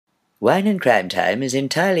Wine and Crime Time is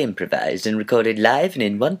entirely improvised and recorded live and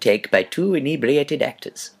in one take by two inebriated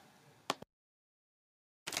actors.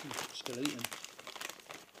 Still eating.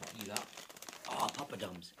 What you got? Oh,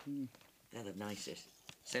 poppadoms. They're the nicest.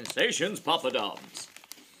 Sensations poppadoms.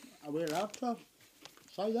 Are we allowed to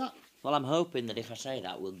say that? Well, I'm hoping that if I say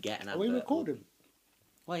that, we'll get an Are advert. we recording?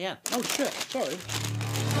 Well, yeah. Oh shit, sorry.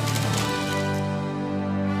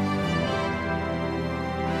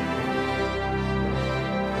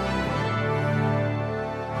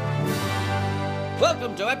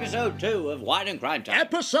 Welcome to episode 2 of Wine and Crime Time.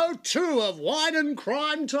 Episode 2 of Wine and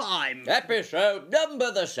Crime Time. Episode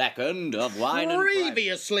number the 2nd of Wine and Crime.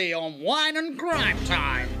 Previously on Wine and Crime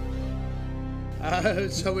Time.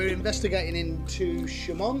 So we're investigating into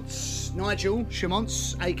Chamonts, Nigel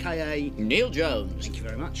Chamonts, aka Neil Jones. Thank you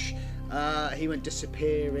very much. He went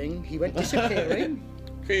disappearing. He went disappearing.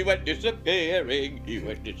 He went disappearing. He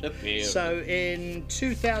went disappearing. So in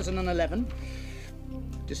 2011,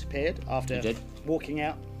 disappeared after He did. walking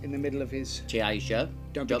out in the middle of his GI show.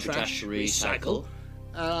 Don't Be Trash, Recycle.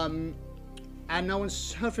 And no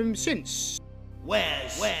one's heard from him since.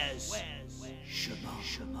 Where's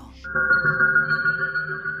Shimon?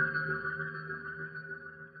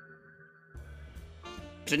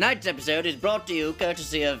 Tonight's episode is brought to you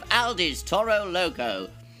courtesy of Aldi's Toro Loco.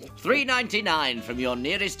 $3.99 from your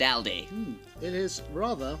nearest Aldi. It is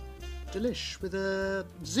rather delish with a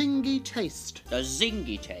zingy taste. A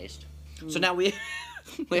zingy taste. So now we've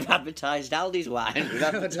advertised Aldi's wine, we've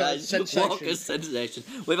advertised Sensation. Walker's Sensation.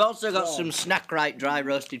 We've also got some Snack Right dry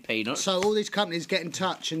roasted peanuts. So all these companies get in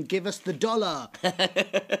touch and give us the dollar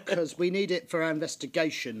because we need it for our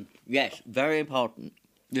investigation. Yes, very important.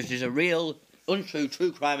 This is a real, untrue,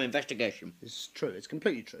 true crime investigation. It's true. It's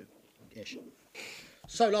completely true. Yes.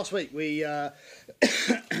 So last week we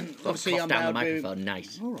obviously Cough down the unbowed with- microphone,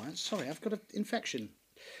 nice. All right, sorry, I've got an infection.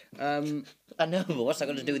 I know, but what's that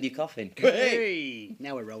got to do with you coughing? Hey,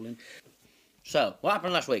 now we're rolling. So, what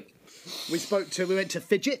happened last week? We went to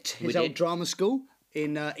Fidget, his We old did. drama school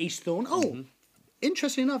in East Thorn. Oh,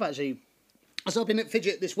 interesting enough, actually, I've been at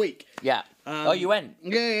Fidget this week. Yeah. Oh, you went?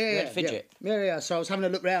 Yeah. went to Fidget? Yeah. So I was having a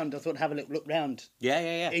look round. I thought I'd have a look round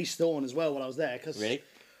Yeah. East Thorn as well while I was there. Cause Really?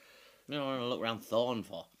 You don't want to look around Thorn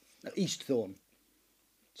for? East Thorn.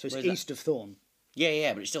 So it's Where's that? east of Thorn.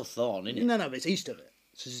 Yeah, but it's still Thorn, isn't it? No, but it's east of it.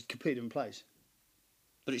 So it's a completely different place.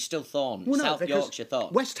 But it's still Thorn. Well, no, South because Yorkshire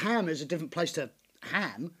Thorn. West Ham is a different place to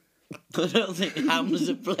Ham. I don't think Ham's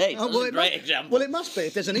a place. That's a great example. Well, it must be.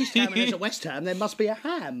 If there's an East Ham and there's a West Ham, there must be a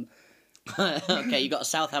Ham. Okay, you got a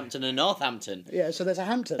Southampton and Northampton. Yeah, so there's a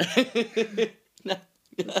Hampton.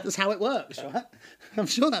 That's how it works, right? I'm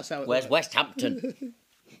sure that's how it Where's works. West Hampton?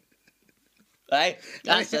 Hey,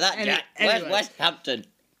 answer that, Jack. Where's Anyway. West Hampton?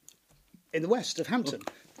 In the west of Hampton.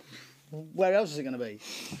 Where else is it going to be?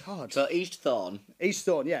 God. So East Thorn. East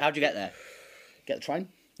Thorn, yeah. How'd you get there? Get the train?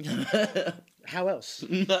 How else?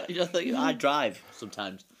 I drive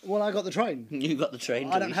sometimes. Well, I got the train. You got the train.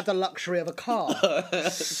 I don't have the luxury of a car.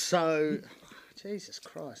 So, Jesus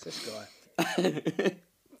Christ, this guy.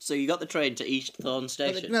 So you got the train to East Thorn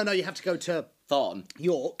Station. No, you have to go to Thorn.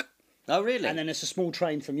 York, Oh, really? and then it's a small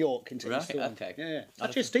train from York into East Right, Thorn. okay. Yeah.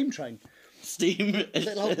 Actually, a steam train. Steam.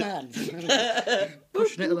 Little old man.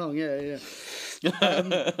 Pushing it along, yeah.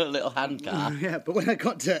 A little hand car. Yeah, but when I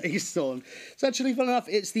got to East Thorn, it's actually fun enough,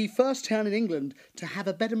 it's the first town in England to have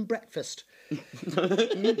a bed and breakfast.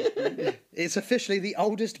 It's officially the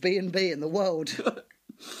oldest B&B in the world.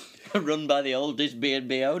 Run by the oldest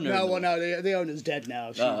B&B owner. No, the owner's dead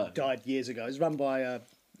now. She Oh. died years ago. It's run by a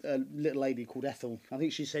little lady called Ethel. I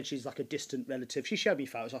think she said she's like a distant relative. She showed me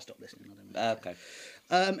photos. I stopped listening. I don't know. Okay.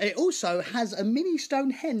 It also has a mini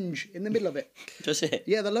Stonehenge in the middle of it. Does it?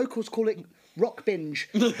 Yeah, the locals call it Rock Binge.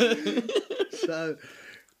 So,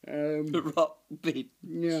 Rock beat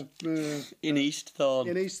yeah. in East Thorn.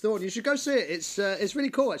 In East Thorn, you should go see it. It's really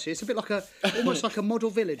cool actually. It's a bit like almost like a model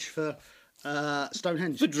village for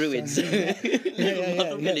Stonehenge. For druids.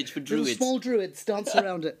 Model village for Little druids. small druids dance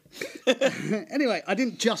around it. Anyway, I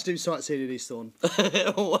didn't just do sightseeing in East Thorn.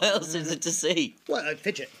 What else is it to see? Well,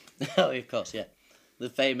 Fidget. Oh, of course, yeah. The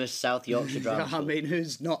famous South Yorkshire drama I school. mean,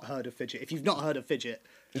 who's not heard of Fidget? If you've not heard of Fidget,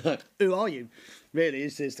 who are you? Really,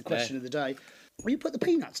 is the question of the day. Will you put the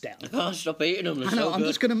peanuts down? I can't stop eating them. They're I know, so I'm good.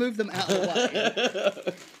 just going to move them out of the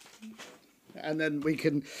way. And then we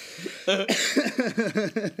can...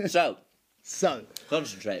 So, So,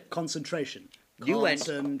 concentrate. concentration. You went-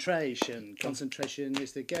 Concentration. Concentration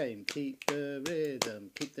is the game. Keep the rhythm.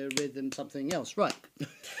 Keep the rhythm something else. Right.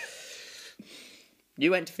 You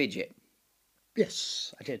went to Fidget.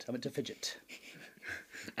 Yes, I did. I went to Fidget.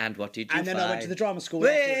 And what did you And then I went to the drama school.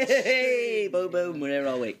 Hey, boom, boom, we're here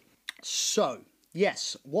all week. So,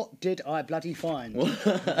 yes, what did I bloody find? Well,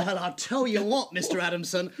 I'll tell you what, Mr.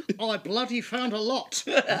 Adamson, I bloody found a lot.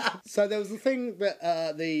 So there was the thing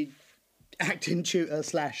that the acting tutor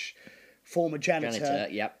 / former janitor,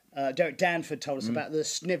 Yep. Derek Danford told us about, the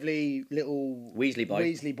snivelly little Weasley boy.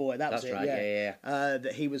 Weasley boy, that's it, right, yeah.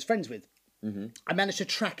 that he was friends with. Mm-hmm. I managed to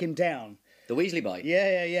track him down. The Weasley boy.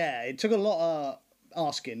 Yeah. It took a lot of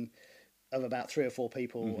asking of about 3 or 4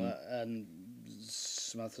 people and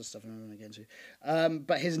some other stuff I'm going to get into.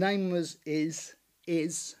 But his name is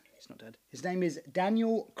he's not dead. His name is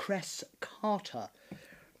Daniel Cress Carter.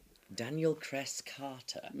 Daniel Cress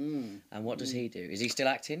Carter. And what does he do? Is he still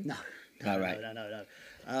acting? No. Oh, right. No.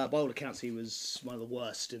 By all accounts, he was one of the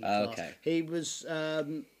worst in the class. Okay. He was.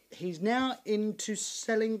 He's now into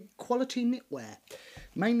selling quality knitwear,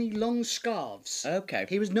 mainly long scarves. Okay.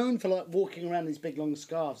 He was known for like walking around these big long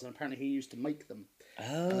scarves, and apparently he used to make them.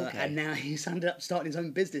 Oh, okay. And now he's ended up starting his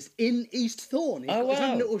own business in East Thorne. He's Oh, got his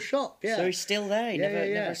wow. own little shop. Yeah. So he's still there. He never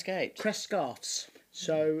yeah. escaped. Crest scarves.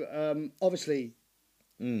 So obviously.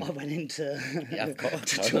 I went in to, Of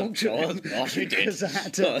course. to talk to him. Of course you did. Because I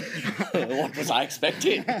had to, What was I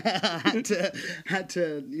expecting? had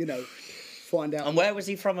to, find out. And where was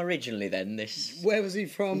he from originally then? Where was he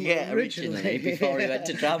from originally before he went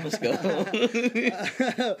to drama school.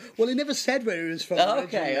 Well, he never said where he was from.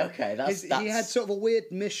 Okay. He had sort of a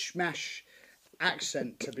weird mishmash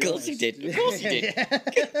accent, to be honest. Of course he did.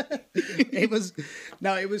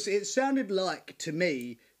 It sounded like to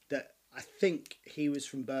me that I think he was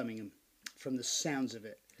from Birmingham, from the sounds of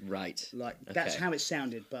it. Right. Like that's how it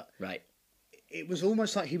sounded, but Right. it was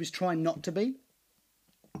almost like he was trying not to be.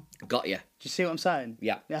 Got you. Do you see what I'm saying?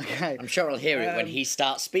 Yeah. Okay. I'm sure I'll hear it when he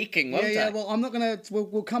starts speaking, won't I? Yeah. Well, I'm not gonna.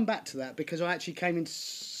 We'll come back to that because I actually came into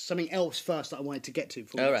something else first that I wanted to get to.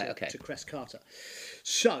 To Cress Carter.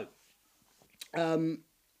 So, I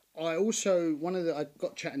also I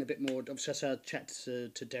got chatting a bit more. Obviously, I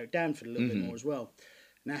chatted to Derek Danford a little bit more as well.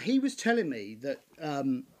 Now he was telling me that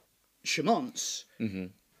Chamance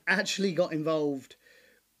actually got involved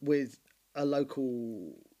with a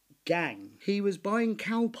local gang. He was buying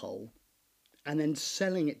Calpol and then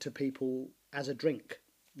selling it to people as a drink,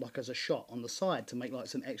 like as a shot on the side to make like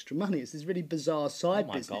some extra money. It's this really bizarre side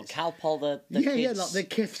business. God, Calpol, the kids. Like the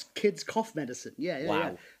kids' cough medicine. Yeah.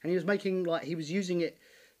 Wow. And he was making he was using it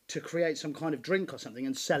to create some kind of drink or something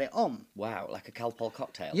and sell it on. Wow, like a Calpol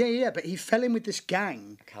cocktail. Yeah. But he fell in with this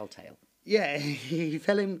gang. A Caltail. Yeah, he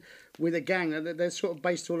fell in with a gang. They're sort of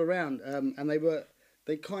based all around, and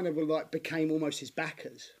they kind of became almost his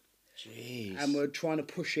backers. Jeez. And were trying to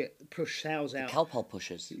push sales out. Calpol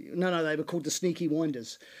pushers. No, they were called the Sneaky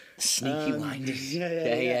Winders. Sneaky Winders.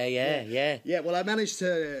 Yeah. Yeah. Well, I managed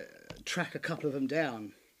to track a couple of them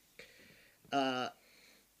down.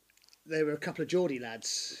 There were a couple of Geordie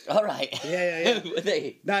lads. All right. Yeah. Were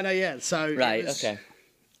they? No, yeah. So right. Okay.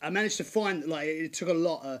 I managed to find it took a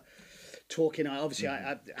lot of talking. I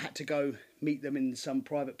had to go meet them in some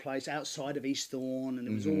private place outside of East Thorne, and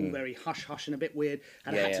it was all very hush and a bit weird.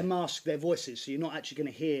 And I had to mask their voices, so you're not actually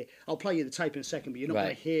going to hear. I'll play you the tape in a second, but you're not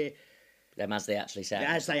going to hear them as they actually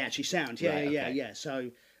sound. Yeah. So,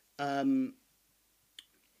 I mean,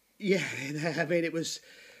 it was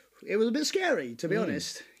a bit scary, to be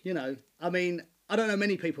honest. I mean, I don't know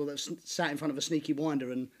many people that sat in front of a Sneaky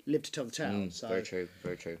Winder and lived to tell the tale. So very true.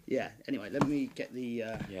 Very true. Yeah. Anyway, let me get the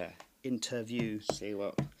interview. See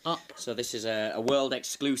what up. So this is a world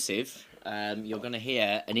exclusive. You're going to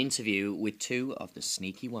hear an interview with 2 of the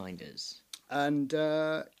Sneaky Winders. And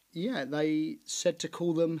they said to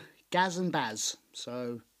call them Gaz and Baz.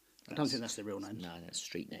 So I don't think that's their real name. No, that's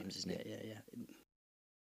street names, isn't it? Yeah.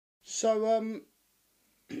 So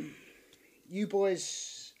you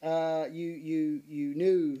boys, you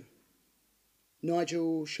knew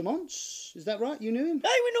Nigel Chamance, is that right? You knew him?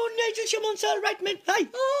 Hey, we know Nigel Chamance, all right, man. Hey.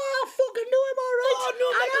 Oh, I fucking knew him, all right. Oh, no,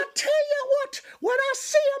 and Michael. I'll tell you what, when I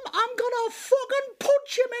see him, I'm gonna fucking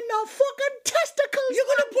punch him in the fucking testicles. You're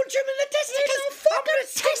going to punch him in the testicles? In the fucking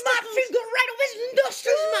Stick my testicles. finger right up his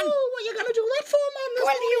nostrils, man. Oh, what are you gonna do that for, man? There's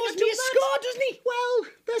Well, no he need owes to do me a that. score, doesn't he? Well,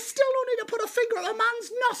 there's still no need to put a finger at a man's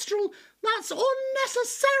nostril. That's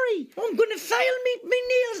unnecessary. I'm going to file me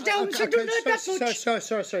nails down, so don't hurt that much.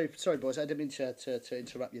 Sorry, boys. I didn't mean to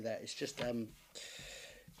interrupt you there. It's just so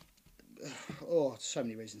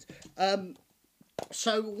many reasons.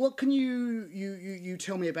 So what can you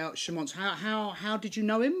tell me about Chamance? How did you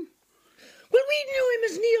know him? Well, we knew him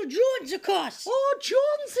as Neil Jones, of course. Oh,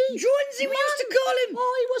 Jonesy! Jonesy, we used to call him.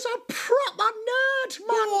 Oh, he was a proper nerd,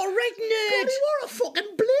 man. Oh, right nerd. God, he wore a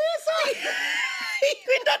fucking blazer.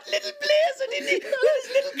 With that little blazer, didn't he? With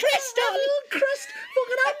his little crest on. A little crest,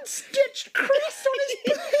 fucking unstitched crest on his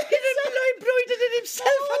blazer.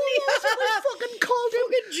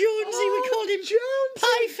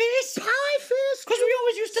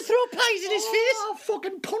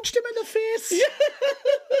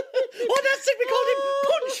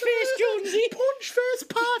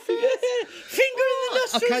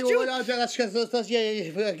 Okay, well,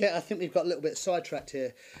 yeah. I think we've got a little bit sidetracked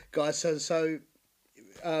here, guys. So,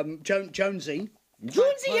 Jonesy.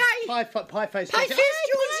 Jonesy, aye. Pie face. Pie face Jonesy.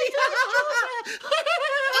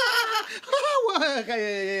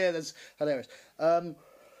 Okay, yeah, that's hilarious.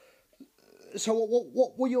 So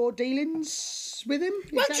what were your dealings with him?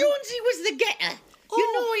 Well, Jonesy was the getter.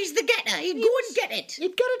 You know he's the getter. He'd go and get it.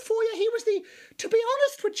 He'd get it for you. He was to be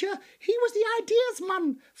honest with you, he was the ideas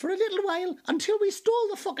man for a little while until we stole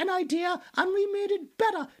the fucking idea and we made it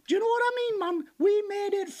better. Do you know what I mean, man? We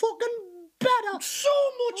made it fucking better. So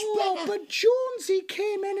much better. But Jonesy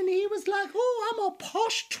came in and he was like, I'm a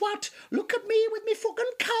posh twat. Look at me with me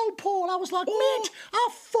fucking Calpol. I was like, mate, I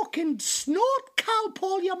fucking snort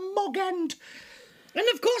Calpol, you mug end. And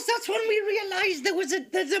of course, that's when we realised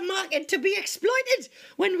there's a market to be exploited.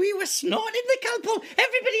 When we were snorting the Calpol,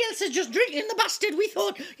 everybody else is just drinking the bastard. We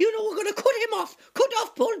thought, we're going to cut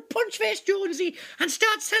off Punch-Face Jonesy and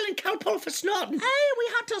start selling Calpol for snorting. Hey, we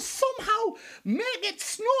had to somehow make it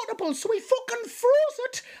snortable, so we fucking froze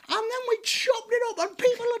it, and then we chopped it up, and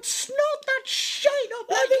people would snort that shit up.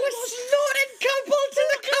 Oh, they were snorting Calpol till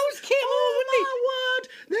the cows came home, oh my word,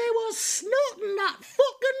 they were snorting that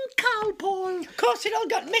fucking Calpol. Of course, it all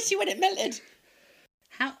got messy when it melted.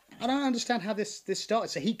 I don't understand how this started.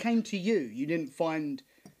 So he came to you. You didn't find.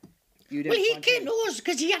 He came to us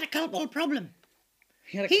because he had a Calpol problem.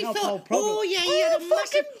 He had a Calpol problem. He had a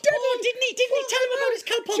massive. Didn't he tell him about his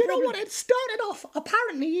Calpol problem? Do you know what? It started off.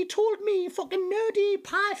 Apparently, he told me fucking nerdy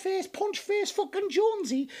pie face, punch face, fucking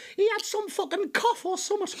Jonesy. He had some fucking cough or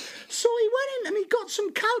something. So he went in and he got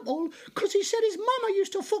some Calpol because he said his mama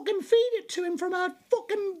used to fucking feed it to him from her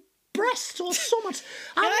fucking breasts or something.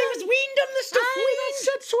 And I was weaned on the stuff.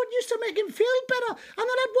 Said so it used to make him feel better. And then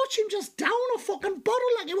I'd watch him just down a fucking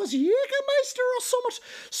bottle like it was Jägermeister or something.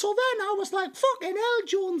 So then I was like, fucking hell,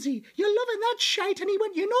 Jonesy, you're loving that shite. And he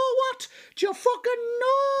went, you know what? Do you fucking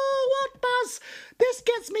know what, Baz? This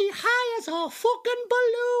gets me high as a fucking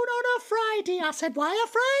balloon on a Friday. I said, why a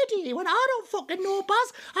Friday? He went, I don't fucking know,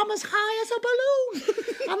 Baz. I'm as high as a balloon.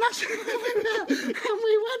 And that's and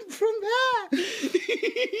we went from there.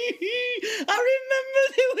 I remember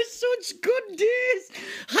there were such good days.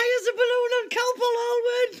 High as a balloon on Calpol, all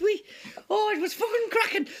weren't we? Oh, it was fucking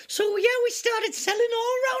cracking. So yeah, we started selling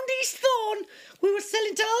all round East Thorn. We were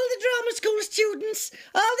selling to all the drama school students,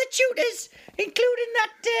 all the tutors, including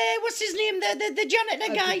that, what's his name, the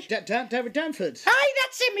janitor guy. David Danford. Aye,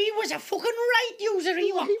 that's him. He was a fucking right user,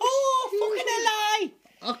 he was. Fucking a lie.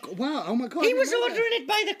 Wow, oh my God. He was ordering it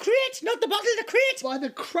by the crate, not the bottle, the crate. By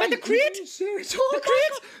the crate? By the crate? Serious? The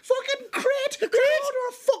crate? Fucking crate? The crate? Order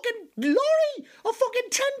a fucking lorry, a fucking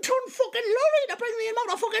 10-ton fucking lorry to bring the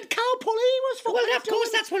amount of fucking Calpol he was fucking Well, of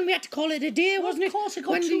course, that's when we had to call it a day, wasn't it? Of course, it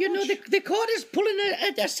got when, too much. the court is pulling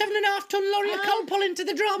a 7.5-ton lorry of Calpol into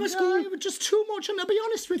the drama school. It was just too much, and to be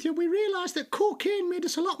honest with you, we realised that cocaine made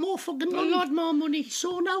us a lot more fucking money. A lot more money.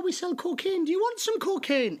 So now we sell cocaine. Do you want some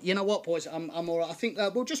cocaine? You know what, boys? I'm all right. I think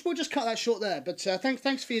we'll just cut that short there. But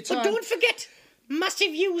thanks for your time. But don't forget,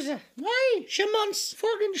 massive user. Hey, Chamons.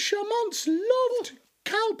 Fucking Chamons loved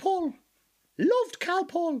Calpol. Loved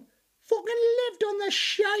Calpol. Fucking lived on the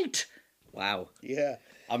shite. Wow. Yeah.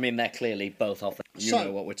 I mean, they're clearly both off. You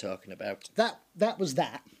know what we're talking about. That was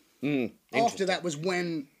that. After that was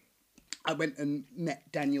when I went and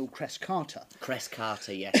met Daniel Cress Carter. Cress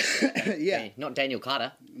Carter, yes. Yeah. Not Daniel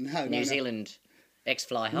Carter. No. New Zealand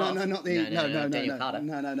ex-fly half. No, not the... No, Daniel Carter.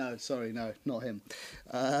 No, sorry, no, not him.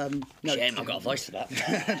 No, Shame, I've got a voice for that.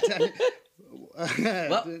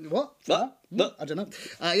 What? What? I don't know.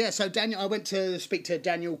 So I went to speak to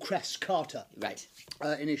Daniel Cress Carter. Right.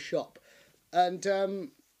 In his shop. And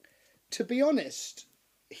to be honest,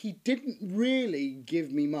 he didn't really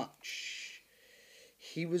give me much.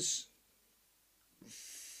 He was...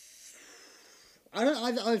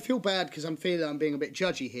 I feel bad because I'm feeling I'm being a bit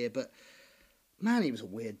judgy here, but man, he was a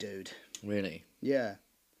weird dude. Really? Yeah.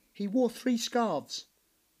 He wore 3 scarves.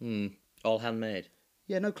 All handmade?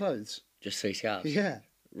 Yeah, no clothes. Just 3 scarves? Yeah.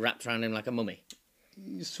 Wrapped around him like a mummy?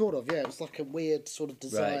 Sort of, yeah. It was like a weird sort of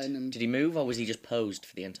design. Right. And... Did he move, or was he just posed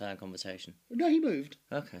for the entire conversation? No, he moved.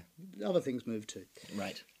 Okay. Other things moved too.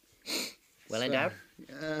 Right. Well endowed?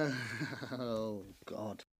 Oh,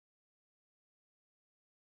 God.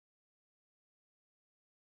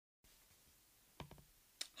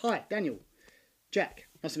 Hi, Daniel. Jack,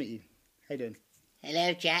 nice to meet you. How you doing?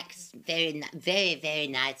 Hello, Jack. Very, very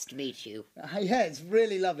nice to meet you. Yeah, it's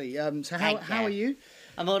really lovely. So how are you?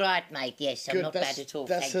 I'm all right, mate. Yes, I'm Good, not bad at all.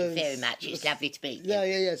 Thank you very much. It's lovely to meet you. Yeah.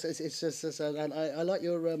 It's just I like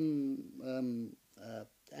your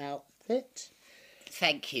outfit.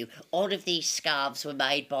 Thank you. All of these scarves were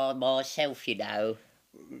made by myself, you know.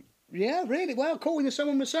 Yeah, really. Well, cool.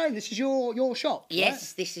 Someone was saying this is your shop. Yes,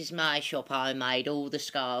 right? this is my shop. I made all the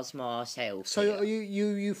scarves myself. So here. are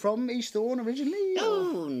you from East Thorn originally? or-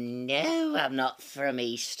 Oh no, I'm not from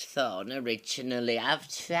East Thorn originally. I've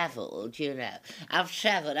travelled, you know. I've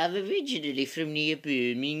travelled. I'm originally from near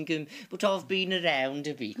Birmingham, but I've been around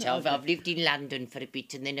a bit. I've lived in London for a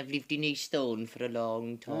bit, and then I've lived in East Thorn for a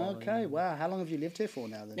long time. Okay. Wow. How long have you lived here for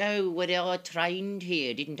now then? No, well, I trained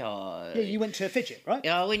here, didn't I? Yeah, you went to Fidget, right?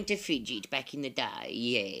 I went to Fidget back in the day,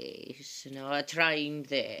 yes, and I trained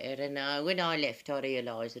there, and when I left I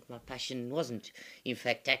realised that my passion wasn't, in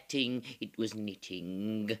fact, acting, it was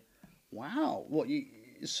knitting. Wow.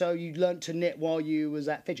 So you learnt to knit while you was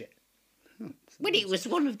at Fidget? Well, it was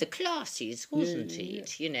one of the classes, wasn't yeah.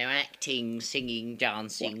 it? You know, acting, singing,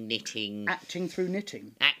 dancing, knitting. Acting through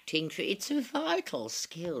knitting. Acting, it's a vital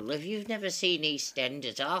skill. If you've never seen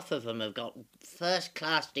EastEnders, half of them have got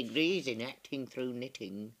first-class degrees in acting through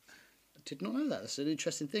knitting. I did not know that. That's an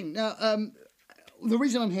interesting thing. Now, the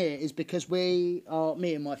reason I'm here is because me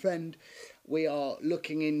and my friend, we are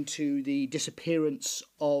looking into the disappearance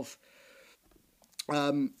of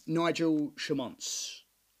Nigel Chamance,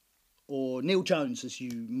 or Neil Jones, as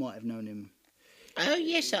you might have known him. Oh,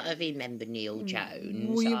 yes, I remember Neil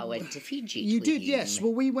Jones. I went to Fidget You with did, him. yes.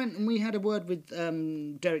 Well, we went and we had a word with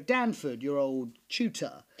Derek Danford, your old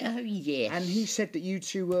tutor, Oh, yes. and he said that you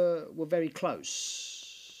two were very close.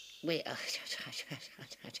 Well, I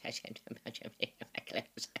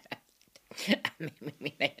mean,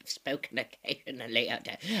 we may have spoken occasionally. I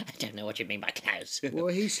don't know what you mean by close. Well,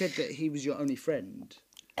 he said that he was your only friend.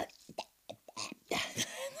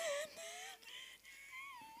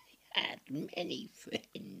 Had many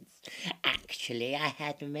friends. Actually, I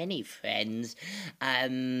had many friends.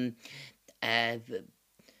 Ben.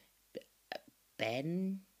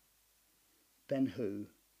 Ben who?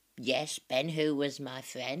 Yes, Ben, who was my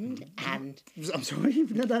friend, and I'm sorry.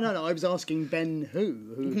 No. I was asking Ben who.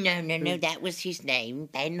 no, that was his name,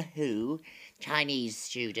 Ben Hu, Chinese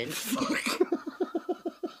student.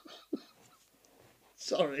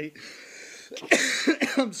 Sorry.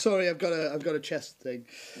 I'm sorry. I've got a chest thing.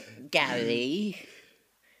 Gary.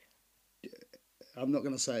 I'm not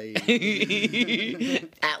going to say.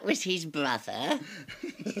 That was his brother.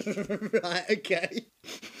 Right. Okay.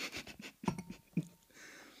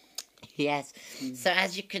 Yes. So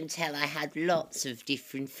as you can tell, I had lots of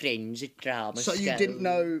different friends at drama So you school. didn't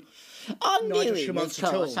know. I knew Nigel him, of Chamance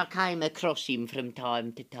at course. all? I came across him from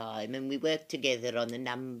time to time, and we worked together on a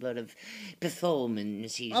number of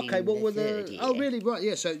performances. Okay. in What the were third the? year. Oh, really? Right.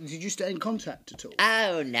 Yeah. So did you stay in contact at all?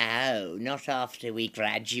 Oh no, not after we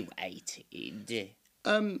graduated.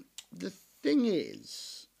 The thing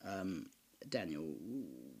is, Daniel,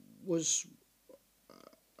 was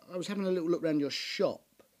I was having a little look around your shop,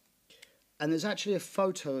 and there's actually a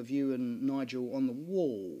photo of you and Nigel on the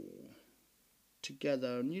wall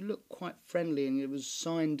together, and you look quite friendly, and it was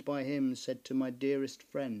signed by him, said to my dearest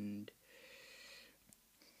friend.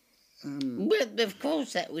 Well, of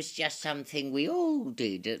course, that was just something we all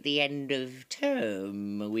did at the end of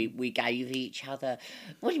term. We gave each other.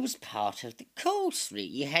 Well, it was part of the course, really.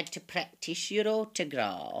 You had to practice your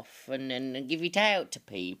autograph and give it out to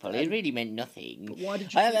people. It really meant nothing. But why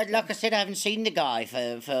did you Like I said, I haven't seen the guy for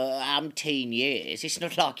umpteen years. It's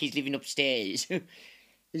not like he's living upstairs.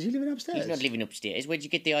 Is he living upstairs? He's not living upstairs. Where'd you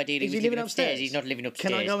get the idea that Is he was he living living upstairs? upstairs? He's not living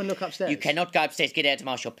upstairs. Can I go and look upstairs? You cannot go upstairs. Get out of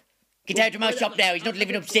my shop. Get out of my shop now. He's not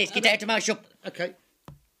living upstairs. Get out of my shop. Okay.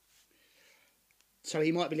 So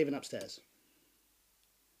he might be living upstairs.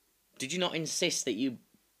 Did you not insist that you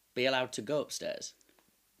be allowed to go upstairs?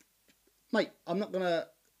 Mate, I'm not going to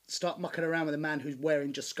start mucking around with a man who's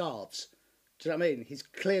wearing just scarves. Do you know what I mean? He's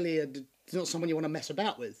clearly he's not someone you want to mess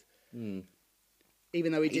about with.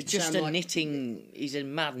 Even though he He's did just sound a like... knitting. He's a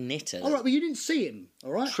mad knitter. All right, well, you didn't see him,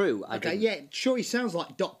 all right? True, I Okay, didn't. yeah, sure he sounds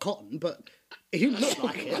like Dot Cotton, but he didn't look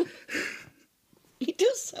like it. He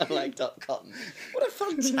does sound like Dot Cotton. What a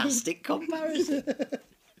fantastic comparison.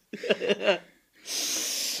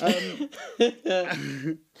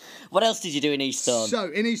 What else did you do in Easthorne? So,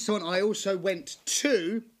 in Easthorne, I also went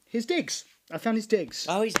to his digs. I found his digs.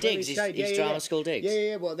 Oh, his Where he digs, his stayed. drama school digs.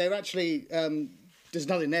 Yeah. Well, they're actually... there's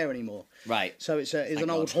nothing there anymore. Right. So it's an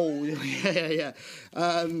old hall. Yeah.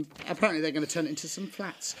 Apparently they're going to turn it into some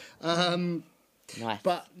flats. Nice.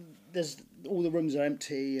 But there's all the rooms are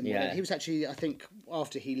empty. And Yeah. he was actually, I think,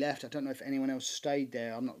 after he left. I don't know if anyone else stayed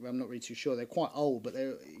there. I'm not really too sure. They're quite old, but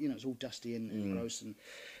they're it's all dusty and gross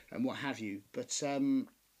and what have you. But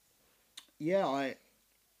yeah,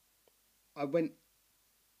 I went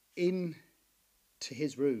in to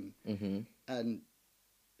his room and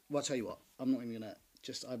well, I'll tell you what. I'm not even gonna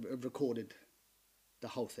I've recorded the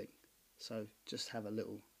whole thing. So just have a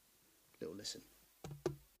little listen.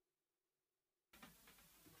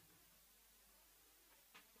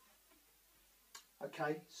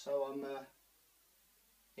 Okay, so I'm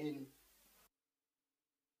in.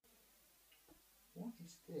 What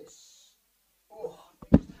is this? Oh,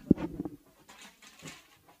 there's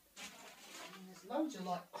loads of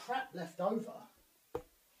like crap left over.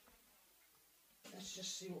 Let's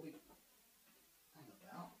just see what we hang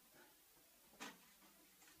about.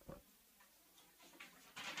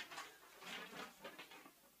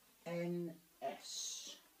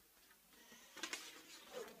 NS.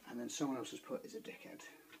 And then someone else has put is a dickhead.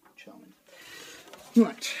 Charming.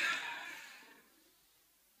 Right.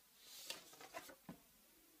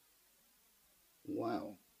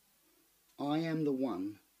 Wow. I am the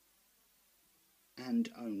one and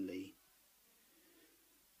only.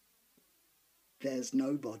 There's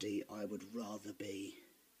nobody I would rather be.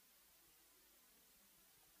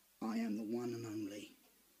 I am the one and only.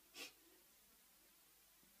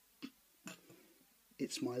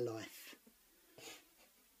 It's my life.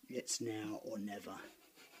 It's now or never.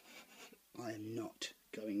 I am not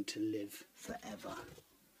going to live forever.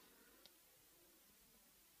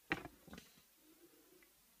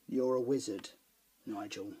 You're a wizard,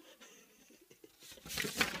 Nigel.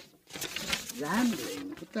 Rambling?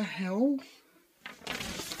 What the hell?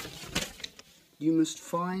 You must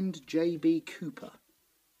find J.B. Cooper.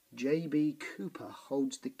 J.B. Cooper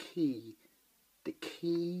holds the key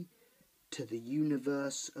to the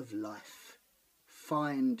universe of life.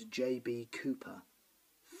 Find J.B. Cooper.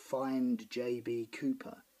 Find J.B.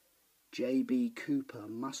 Cooper. J.B. Cooper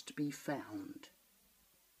must be found.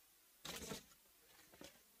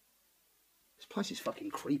 This place is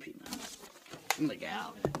fucking creepy, man. I'm gonna get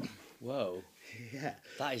out of it. Whoa. Yeah.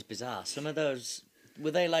 That is bizarre. Some of those...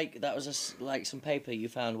 Were they like... That was like some paper you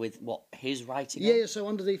found with, what, his writing on? Yeah, so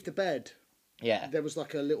underneath the bed, Yeah. there was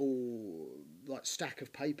like a little like stack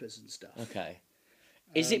of papers and stuff. Okay.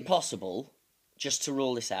 Is it possible, just to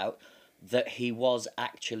rule this out, that he was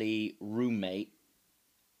actually roommate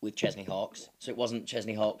with Chesney Hawkes? So it wasn't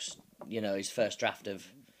Chesney Hawkes, his first draft of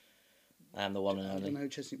I Am the One and I don't Only. know,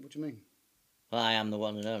 Chesney, what do you mean? Well, I Am the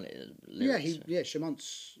One and Only. Yeah, Lyrics.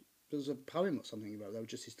 Chamont's, there was a poem or something about that, were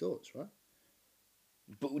just his thoughts, right?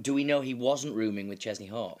 But do we know he wasn't rooming with Chesney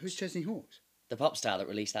Hawkes? Who's Chesney Hawkes? The pop star that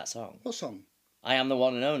released that song. What song? I Am the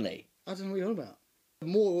One and Only. I don't know what you're on about. The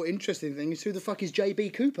more interesting thing is who the fuck is J.B.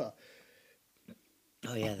 Cooper?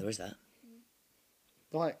 Oh, yeah, there is that.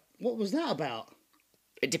 Like, what was that about?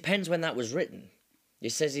 It depends when that was written.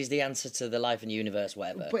 It says he's the answer to the life and universe,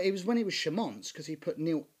 whatever. But it was when it was Chamont's, because he put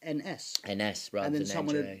Neil N.S. NS rather and then than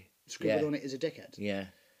someone NJ. had scribbled Yeah. on it as a dickhead. Yeah.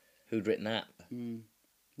 Who'd written that?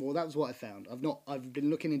 Well, that was what I found. I've been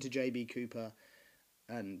looking into J.B. Cooper,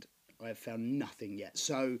 and I have found nothing yet.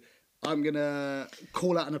 So I'm gonna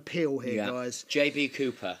call out an appeal here, guys. J.B.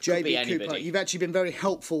 Cooper. Could J.B. be Cooper, anybody. you've actually been very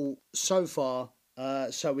helpful so far.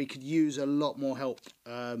 So we could use a lot more help.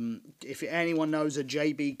 If anyone knows a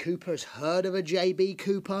J.B. Cooper, has heard of a J.B.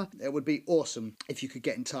 Cooper, it would be awesome if you could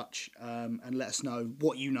get in touch and let us know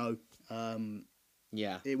what you know.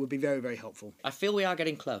 Yeah. It would be very, very helpful. I feel we are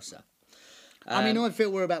getting closer. I mean, I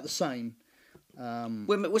feel we're about the same.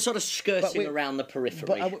 We're sort of skirting around the periphery.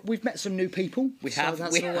 But we've met some new people. we so have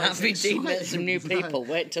that's we always have indeed met some new exciting. people.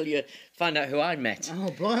 Wait till you find out who I met.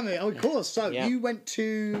 Oh, blimey. Oh, of course. So Yeah. you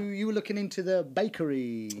were looking into the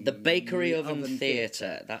bakery. The Bakery Oven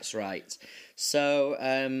Theatre. That's right.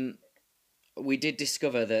 So we did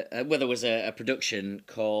discover that there was a production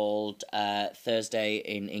called Thursday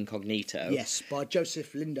in Incognito. Yes, by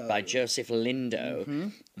Joseph Lindo. By Joseph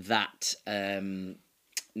Lindo, that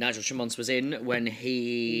Nigel Chamont's was in when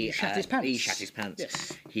he shat his pants. He shat his pants.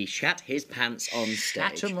 Yes. He shat his pants on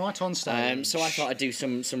stage. Shat 'em right on stage. So I thought I'd do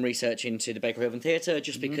some research into the Bakery Oven Theatre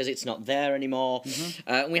just because it's not there anymore.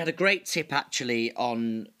 We had a great tip actually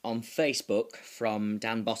on Facebook from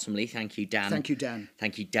Dan Bottomley. Thank you, Dan. Thank you, Dan.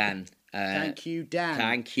 Thank you, Dan. Thank you, Dan.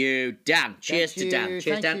 Thank you, Dan. Cheers Thank to Dan. you,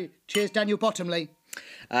 Cheers, thank Dan. you. Cheers, Daniel Bottomley.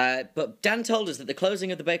 But Dan told us that the closing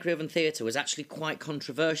of the Bakery Oven Theatre was actually quite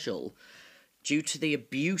controversial due to the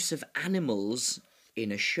abuse of animals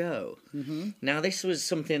in a show. Now, this was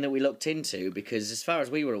something that we looked into because, as far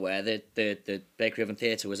as we were aware, the Bakery Oven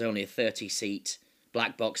Theatre was only a 30-seat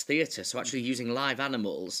black box theatre, so actually using live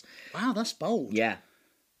animals. Wow, that's bold. Yeah.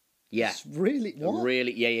 Yeah. It's really what?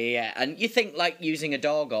 Really, yeah. And you think like using a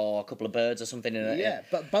dog or a couple of birds or something in a... Yeah,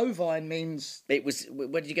 but bovine means. It was...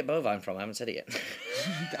 Where did you get bovine from? I haven't said it yet.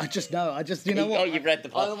 I just know. You know what? Oh, you've read the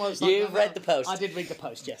I post. almost You've read the post. I did read the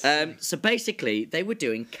post. Yes. So basically, they were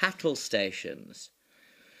doing cattle stations.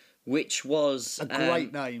 which was A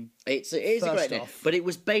great name. It is a First great name, off. but it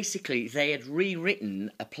was basically they had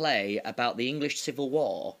rewritten a play about the English Civil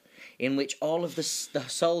War, in which all of the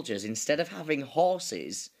soldiers, instead of having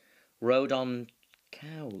horses, rode on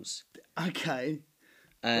cows. Okay.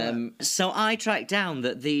 So I tracked down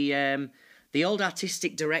that the old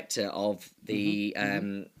artistic director of the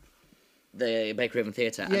Baker Oven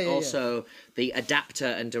Theatre, and also the adapter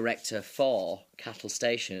and director for Cattle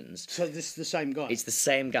Stations. So this is the same guy. It's the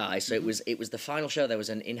same guy. So it was the final show. There was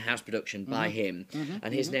an in-house production by him,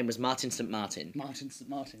 and his name was Martin St. Martin. Martin St.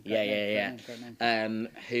 Martin. Yeah. Great name.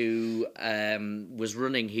 Who was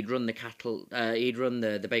running? He'd run the cattle. He'd run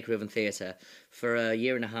the Baker Oven Theatre for a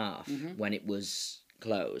year and a half when it was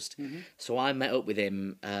closed. So I met up with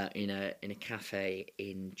him in a cafe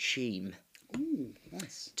in Cheam. Ooh,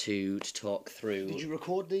 nice. To talk through. Did you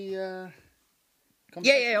record the?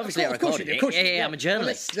 Yeah, obviously I recorded it. Of course you did. I'm a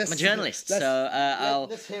journalist. Well, I'm a journalist. So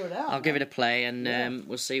let's hear it out. I'll give it a play, and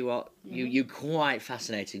we'll see what you quite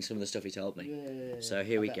fascinating. Some of the stuff he told me. Yeah. So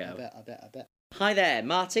here we go. I bet. Hi there,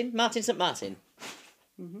 Martin St. Martin.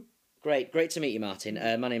 Great to meet you,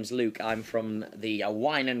 Martin. My name's Luke. I'm from the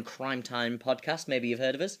Wine and Crime Time podcast. Maybe you've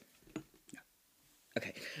heard of us.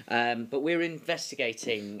 Okay, but we're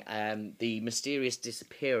investigating the mysterious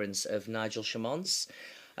disappearance of Nigel Chamance,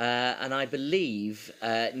 and I believe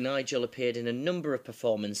Nigel appeared in a number of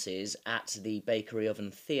performances at the Bakery Oven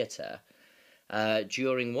Theatre,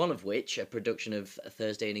 during one of which, a production of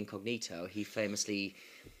Thursday in Incognito, he famously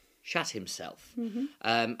shat himself.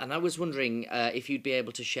 And I was wondering if you'd be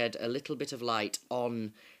able to shed a little bit of light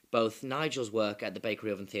on both Nigel's work at the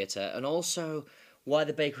Bakery Oven Theatre and also why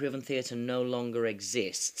the Bakery Oven Theatre no longer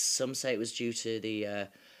exists. Some say it was due to the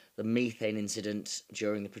methane incident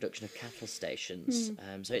during the production of Cattle Stations.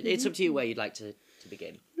 So it's up to you where you'd like to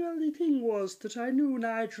begin. Well, the thing was that I knew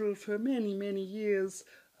Nigel for many, many years.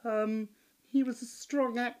 He was a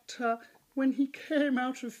strong actor. When he came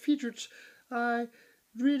out of Fidget, I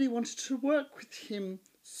really wanted to work with him.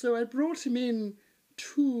 So I brought him in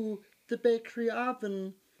to the Bakery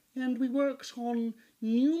Oven, and we worked on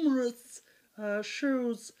numerous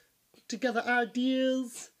shows together,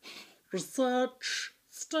 ideas, research,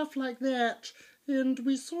 stuff like that, and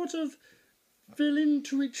we sort of fell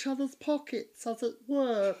into each other's pockets, as it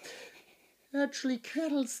were. Actually,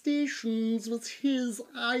 Cattle Stations was his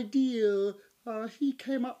idea. He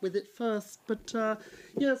came up with it first, but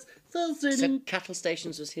yes, Thursday So in... Cattle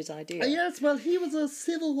Stations was his idea? Yes, well, he was a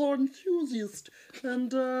Civil War enthusiast,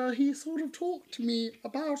 and he sort of talked to me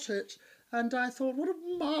about it. And I thought, what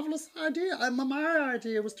a marvellous idea. My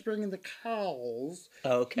idea was to bring in the cows.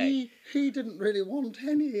 Okay. He didn't really want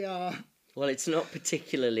any... Well, it's not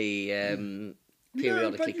particularly periodically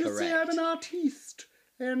no, but you correct. see, I'm an artiste,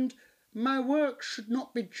 and my work should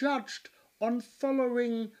not be judged on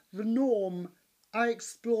following the norm. I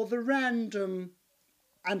explore the random.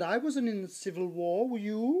 And I wasn't in the Civil War, were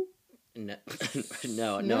you? No,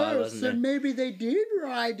 no, I wasn't. So there. maybe they did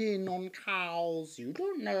ride in on cows. You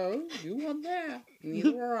don't know. You weren't there.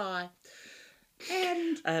 Neither were I.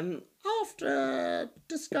 And after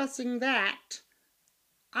discussing that,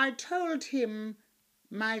 I told him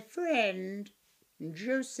my friend,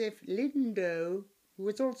 Joseph Lindo, who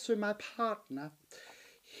was also my partner,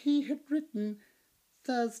 he had written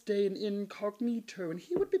Thursday in Incognito, and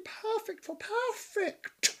he would be perfect for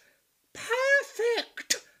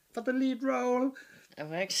the lead role.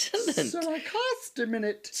 Oh, excellent. So I cast him in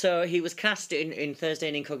it. So he was cast in Thursday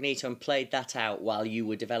in Incognito and played that out while you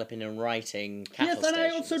were developing and writing Cattle Yes, and I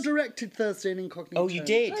Stations. also directed Thursday in Incognito. Oh, you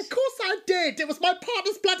did? Of course I did. It was my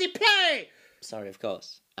partner's bloody play. Sorry, of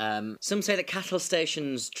course. Some say that Cattle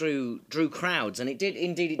Stations drew crowds, and it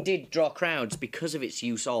did draw crowds because of its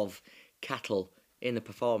use of cattle in the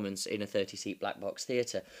performance in a 30-seat black box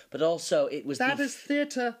theatre. But also it was That is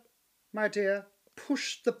theatre, my dear.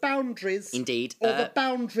 Push the boundaries. Indeed. Or the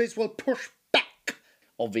boundaries will push back.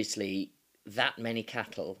 Obviously, that many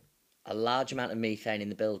cattle, a large amount of methane in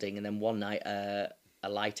the building, and then one night a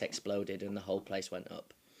light exploded and the whole place went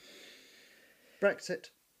up. Brexit.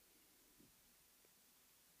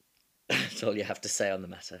 That's all you have to say on the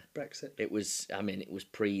matter. Brexit. It was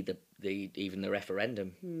pre even the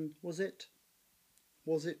referendum. Was it?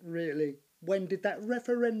 Was it really? When did that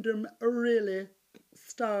referendum really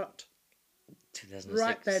start? 2016,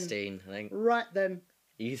 Right then. I think. Right then.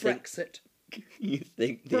 You think? Brexit. You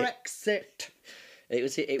think? Brexit. It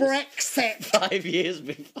was Brexit. 5 years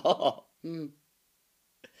before.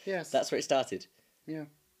 Yes. That's where it started. Yeah.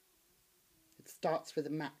 It starts with a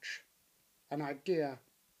match, an idea,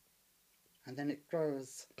 and then it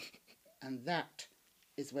grows. And that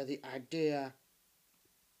is where the idea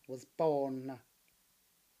was born.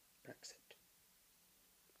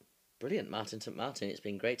 Brilliant, Martin St. Martin. It's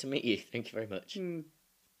been great to meet you. Thank you very much.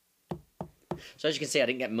 So as you can see, I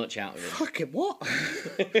didn't get much out of him. Fucking what?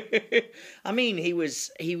 I mean, he was.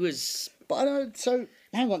 But I don't. So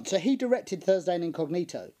hang on. So he directed Thursday in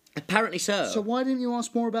Incognito. Apparently so. So why didn't you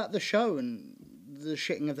ask more about the show and the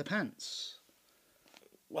shitting of the pants?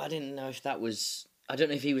 Well, I didn't know if that was. I don't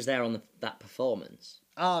know if he was there on that performance.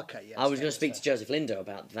 Oh, okay, yeah. I was going to speak to Joseph Lindo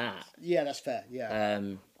about that. Yeah, that's fair. Yeah.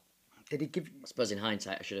 Did he give? I suppose in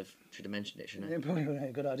hindsight, I should have mentioned it, shouldn't I? Yeah, probably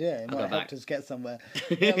a good idea. It might go have helped back. us get somewhere.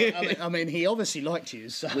 Yeah, I mean, he obviously liked you.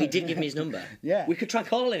 So We did give me his number. Yeah. We could try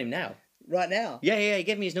calling him now. right now. Yeah, he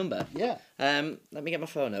gave me his number. Yeah. Let me get my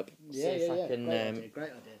phone up. Yeah, see if yeah, I yeah. can.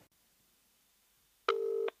 Great idea.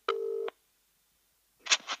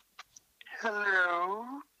 Hello?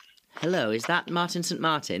 Hello, is that Martin St.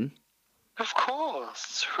 Martin? Of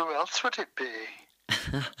course. Who else would it be?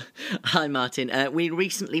 Hi, Martin. We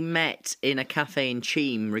recently met in a cafe in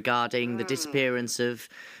Cheam regarding the disappearance of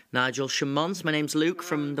Nigel Chamont. My name's Luke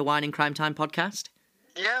from the Wine and Crime Time podcast.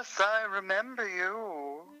 Yes, I remember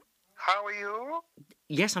you. How are you?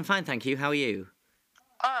 Yes, I'm fine, thank you. How are you?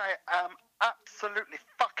 I am absolutely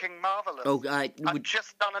fucking marvellous. Oh, I've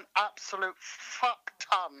just done an absolute fuck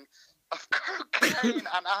ton of cocaine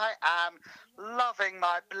and I am loving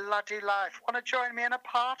my bloody life. Want to join me in a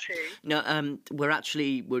party? No,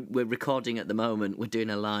 we're recording at the moment. We're doing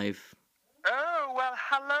a live. Oh, well,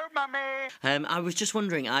 hello, mummy. I was just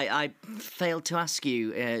wondering. I failed to ask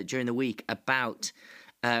you during the week about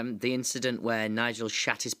the incident where Nigel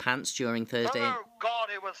shat his pants during Thursday. Oh, God,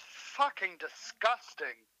 it was fucking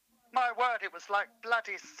disgusting. My word, it was like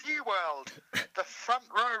bloody SeaWorld. The front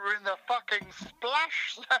row were in the fucking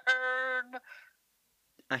splash zone.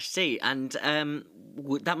 I see, and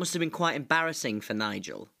that must have been quite embarrassing for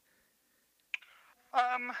Nigel.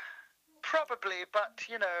 Probably, but,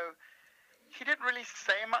 you know, he didn't really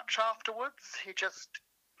say much afterwards. He just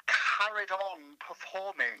carried on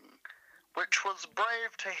performing, which was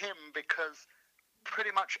brave to him because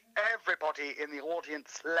pretty much everybody in the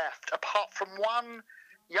audience left, apart from one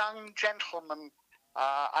young gentleman.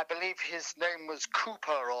 I believe his name was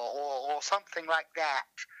Cooper or something like that.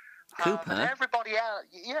 Cooper? And everybody else,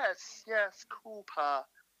 yes, Cooper.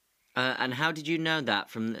 And how did you know that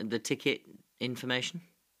from the ticket information?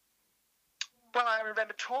 Well, I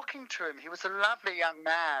remember talking to him. He was a lovely young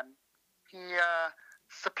man. He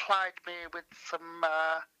supplied me with some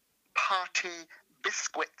party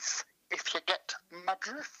biscuits, if you get my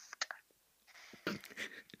drift.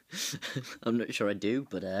 I'm not sure I do,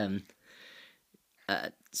 but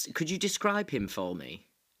could you describe him for me?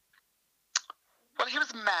 Well, he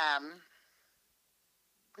was a man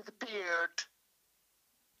with a beard.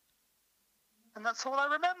 And that's all I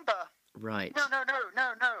remember. Right. No.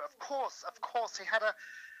 Of course. He had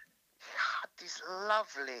these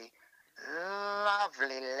lovely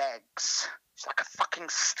legs. He's like a fucking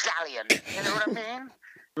stallion. You know what I mean?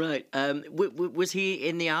 Right. Was he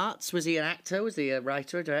in the arts? Was he an actor? Was he a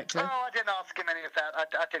writer, a director? Oh, I didn't ask him any of that.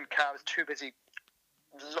 I didn't care. I was too busy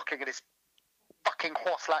looking at his fucking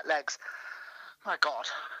horse-like legs. My God.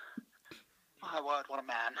 My word, what a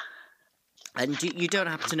man. And you don't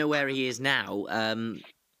happen to know where he is now,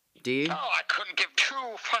 do you? Oh, I couldn't give two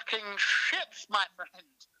fucking shits, my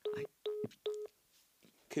friend.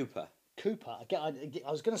 Cooper.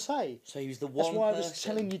 I was going to say. So he was the one That's why I was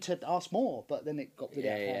person. telling you to ask more, but then it got rid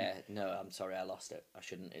of Yeah. No, I'm sorry, I lost it. I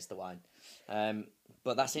shouldn't. It's the wine.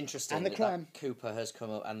 But that's interesting. And the crime. That Cooper has come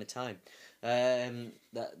up, and the time.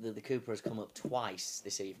 That the Cooper has come up twice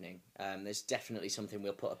this evening. There's definitely something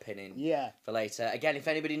we'll put a pin in. Yeah. For later. Again, if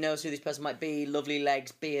anybody knows who this person might be, lovely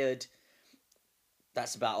legs, beard.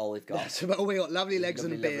 That's about all we've got. That's about all we got. Lovely legs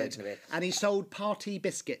and a Lovely beard. legs and a beard. And he sold party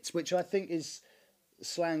biscuits, which I think is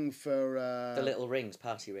slang for... The little rings,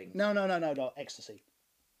 party rings. No, ecstasy.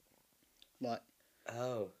 Like,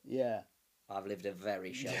 Oh, yeah. I've lived a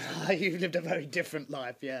very sheltered. You've lived a very different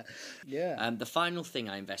life, yeah. Yeah. The final thing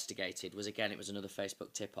I investigated was, again, it was another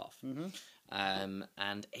Facebook tip-off. Mm-hmm.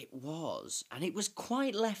 And it was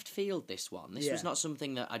quite left field, this one. This was Yeah. not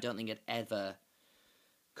something that I don't think had ever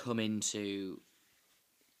come into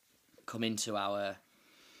our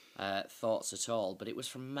thoughts at all, but it was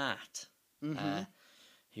from Matt,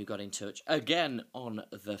 who got in touch, again, on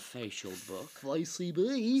the Facial Book.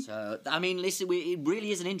 ICB. So, I mean, listen, it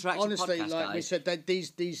really is an interactive Honestly, podcast, like guys. we said,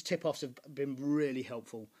 these tip-offs have been really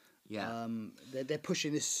helpful. Yeah. They're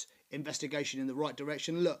pushing this investigation in the right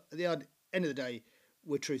direction. Look, at the end of the day,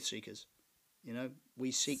 we're truth seekers. You know,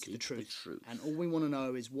 we seek the truth. And all we want to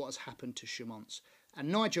know is what has happened to Chamont. And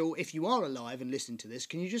Nigel, if you are alive and listening to this,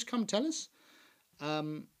 can you just come tell us?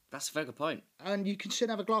 That's a very good point. And you can sit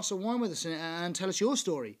and have a glass of wine with us and tell us your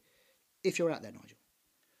story. if you're out there, Nigel,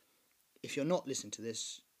 if you're not listening to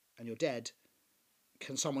this and you're dead,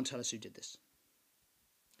 can someone tell us who did this?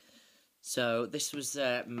 So this was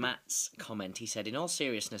Matt's comment. He said, "In all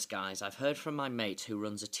seriousness, guys, I've heard from my mate who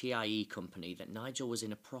runs a TIE company that Nigel was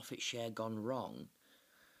in a profit share gone wrong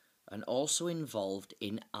and also involved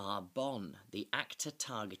in Arbonne, the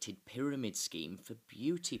actor-targeted pyramid scheme for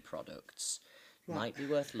beauty products. Might be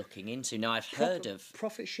worth looking into." Now, I've heard of...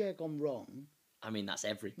 Profit share gone wrong, I mean, that's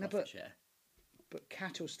every No, profit but- share. but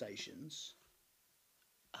cattle stations,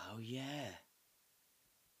 Oh, yeah.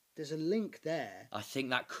 there's a link there. I think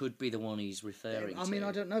that could be the one he's referring to. I mean,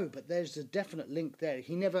 I don't know, but there's a definite link there.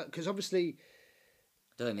 He never, because obviously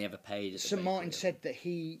I don't think they ever paid. At the St. Martin bakery. said that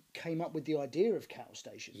he came up with the idea of cattle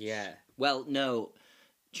stations. Yeah. Well, no.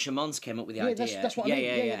 Chamons came up with the Yeah, idea. that's what I mean.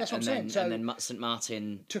 Yeah, that's what I'm saying. So- And then St.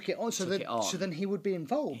 Martin... Took it on, so Took it on. so then he would be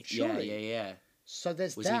involved, surely. Yeah. So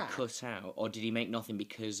there's Was that. he cut out, or did he make nothing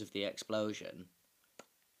because of the explosion?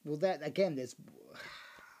 Well, that again,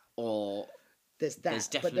 Or there's that. there's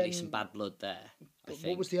but definitely then, some bad blood there, I think.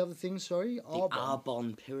 What was the other thing? Sorry, The Arbonne.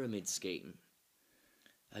 Arbonne pyramid scheme.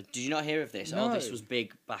 Did you not hear of this? No. Oh, this was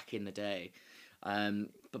big back in the day.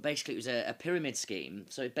 But basically, it was a pyramid scheme.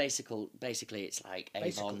 So basically, it's like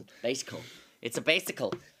Avon. Basical. It's a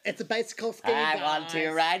basical. It's a bicycle scheme. I want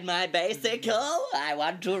to ride my bicycle. I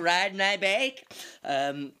want to ride my bike.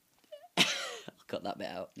 I'll cut that bit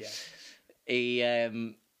out.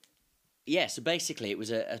 Yeah. So basically it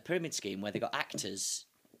was a pyramid scheme where they got actors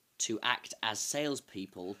to act as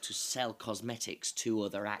salespeople to sell cosmetics to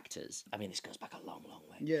other actors. I mean, this goes back a long, long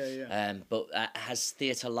way. Yeah. But as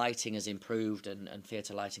theatre lighting has improved and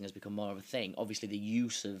theatre lighting has become more of a thing, obviously the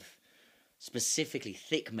use of specifically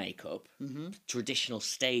thick makeup, traditional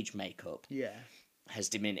stage makeup, Yeah. has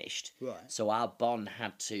diminished. Right. So Arbonne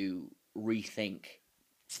had to rethink.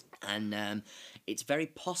 And it's very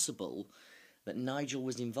possible that Nigel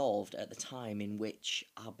was involved at the time in which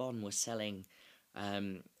Arbonne was selling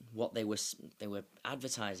what they were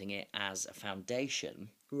advertising it as a foundation,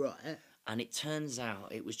 Right. and it turns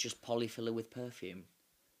out it was just polyfiller with perfume.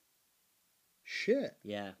 Shit.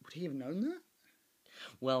 Yeah. Would he have known that?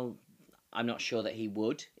 Well, I'm not sure that he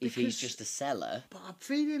would if he's Because- just a seller. But I'm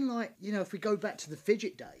feeling like, if we go back to the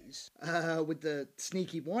fidget days with the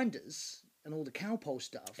sneaky winders and all the cowpole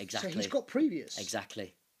stuff. Exactly. So he's got previous.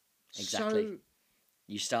 Exactly. So,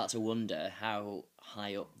 You start to wonder how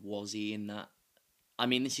high up was he in that. I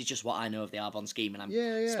mean, this is just what I know of the Arbonne scheme, and I'm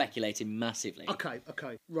Yeah. speculating massively. okay.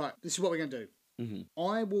 Right. This is what we're going to do.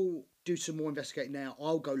 I will do some more investigating now.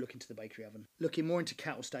 I'll go look into the bakery oven. Looking more into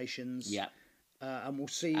cattle stations. Yeah. And we'll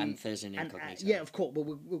see. And Thursday Incognito. yeah, of course. But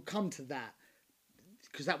we'll come to that.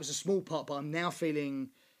 Because that was a small part, but I'm now feeling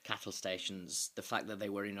Cattle stations, the fact that they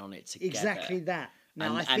were in on it together. exactly that. Now,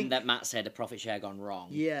 And, I think... and that Matt said a profit share gone wrong.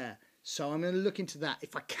 Yeah. So I'm going to look into that.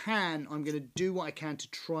 If I can, I'm going to do what I can to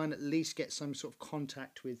try and at least get some sort of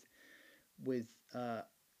contact with what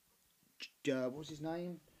was his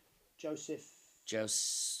name? Joseph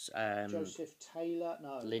Taylor?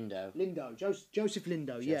 No. Lindo. Joseph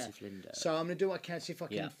Lindo, yeah. Joseph Lindo. So I'm going to do what I can, see if I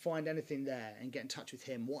can Yeah. find anything there and get in touch with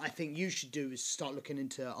him. What I think you should do is start looking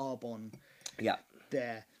into Arbonne Yeah.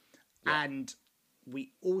 there. And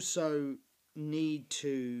we also need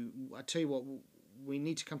to, I tell you what, we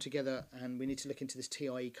need to come together and we need to look into this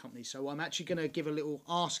TIE company. So I'm actually going to give a little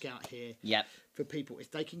ask out here Yep. for people.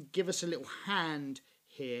 If they can give us a little hand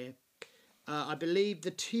here. I believe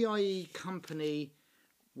the TIE company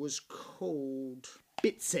was called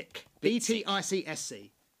Bitsick. BTICSC.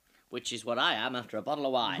 Which is what I am after a bottle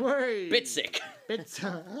of wine. Hey. Bit sick. Bit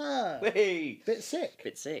sick. Bit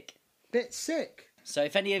sick. Bit sick. So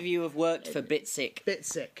if any of you have worked for Bit Sick, Bit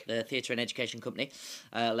sick. the theatre and education company,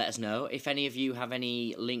 let us know. If any of you have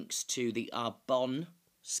any links to the Arbonne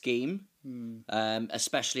scheme,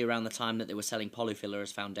 especially around the time that they were selling polyfiller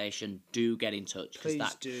as foundation, do get in touch. 'Cause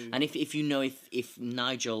Please do. And if you know if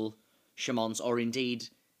Nigel Chamons, or indeed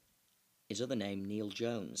his other name, Neil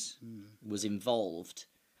Jones, was involved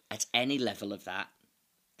at any level of that,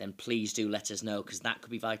 then please do let us know, because that could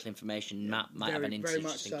be vital information. Matt might have an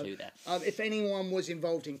interesting clue there. If anyone was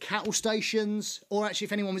involved in cattle stations, or actually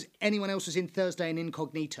if anyone else was in Thursday and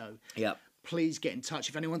Incognito, Yep. please get in touch.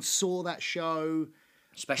 If anyone saw that show,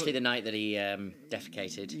 Especially the night that he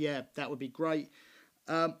defecated. yeah, that would be great.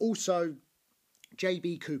 Also,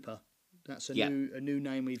 JB Cooper, That's a Yeah. new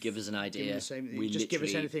name we've Give us an idea. given the same- We just give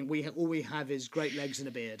us literally- anything. All we have is great legs and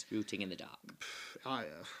a beard. Rooting in the dark. I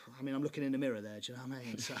mean, I'm looking in the mirror there. Do you know what I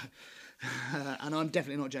mean? So, and I'm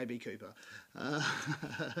definitely not JB Cooper.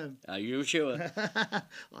 Are you sure?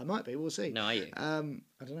 I might be. We'll see. No, are you? I don't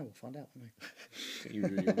know. We'll find out. Won't we? You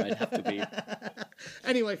might have to be.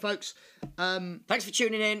 Anyway, folks. Thanks for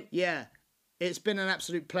tuning in. Yeah, it's been an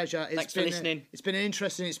absolute pleasure. Thanks for listening. It's been an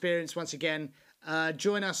interesting experience once again.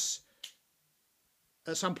 Join us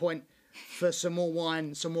at some point for some more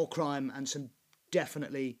wine, some more crime, and some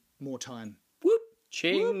definitely more time. Whoop.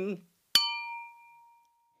 Ching. Whoop.